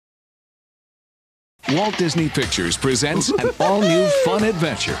Walt Disney Pictures presents an all-new fun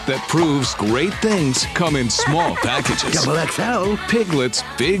adventure that proves great things come in small packages. Double XL. Piglet's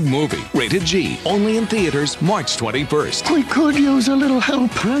Big Movie, rated G, only in theaters March 21st. We could use a little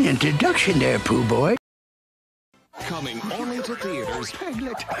help. Brilliant deduction there, Pooh Boy. Coming only to theaters.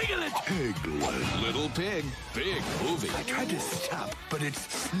 Piglet. Piglet. Piglet. Little Pig, Big Movie. I tried to stop, but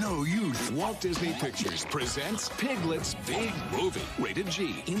it's no use. Walt Disney Pictures presents Piglet's Big Movie, rated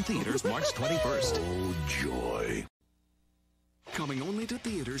G, in theaters March 21st. Oh, joy. Coming only to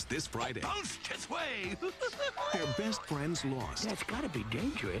theaters this Friday. Bounce this way. Their best friends lost. That's gotta be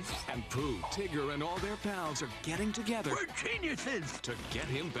dangerous. And Pooh, Tigger, and all their pals are getting together We're geniuses. to get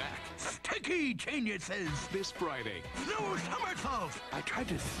him back. Sticky geniuses. This Friday, No somersaults. I tried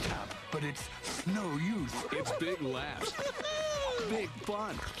to stop, but it's no use. it's big laughs, big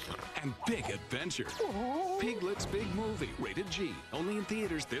fun, and big adventure. Piglet's Big Movie, rated G, only in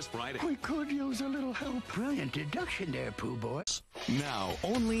theaters this Friday. We could use a little help. Brilliant deduction there, Pooh Boy. Now,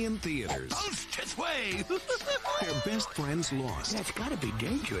 only in theaters. Bounce this way. Their best friends lost. That's gotta be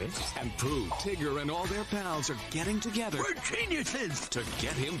dangerous. And Pooh, Tigger, and all their pals are getting together We're geniuses. to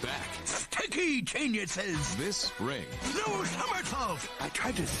get him back. Sticky geniuses. This spring, No somersaults. I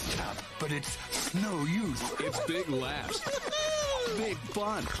tried to stop, but it's no use. it's big laughs, big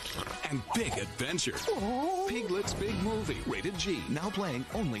fun, and big adventure. Piglet's Big Movie, rated G, now playing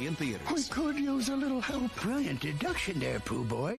only in theaters. We could use a little help. Brilliant deduction there, Pooh Boy.